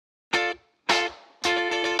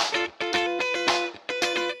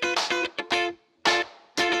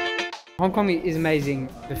Hong Kong is amazing.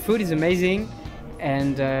 The food is amazing,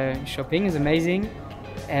 and shopping is amazing,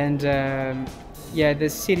 and yeah, the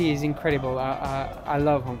city is incredible. I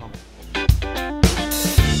love Hong Kong.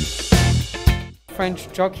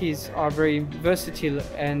 French jockeys are very versatile,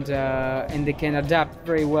 and they can adapt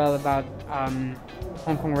very well about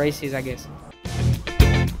Hong Kong races, I guess.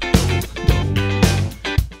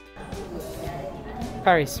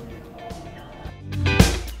 Paris.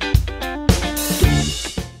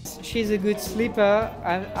 She's a good sleeper.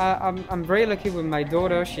 I'm very lucky with my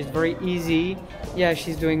daughter. She's very easy. Yeah,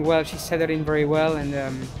 she's doing well. She's settled in very well, and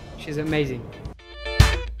she's amazing.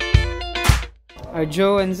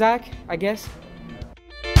 Joe and Zach, I guess.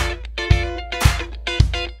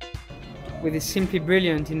 With Simply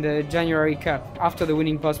Brilliant in the January Cup. After the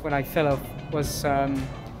winning post, when I fell off, was a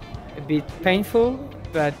bit painful,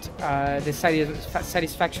 but the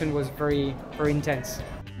satisfaction was very, very intense.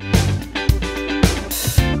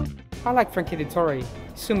 I like Frankie Dettori,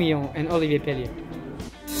 Soumillon, and Olivier Pellier.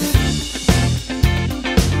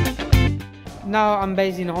 Now I'm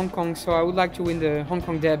based in Hong Kong, so I would like to win the Hong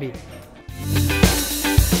Kong Derby.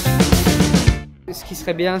 Ce qui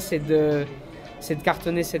serait bien, c'est de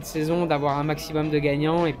cartonner cette saison, d'avoir un maximum de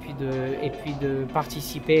gagnants et puis de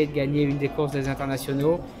participer et de gagner une des courses des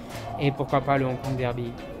internationaux et pourquoi pas le Hong Kong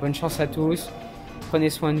Derby. Bonne chance à tous, prenez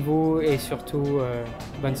soin de vous et surtout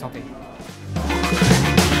bonne santé.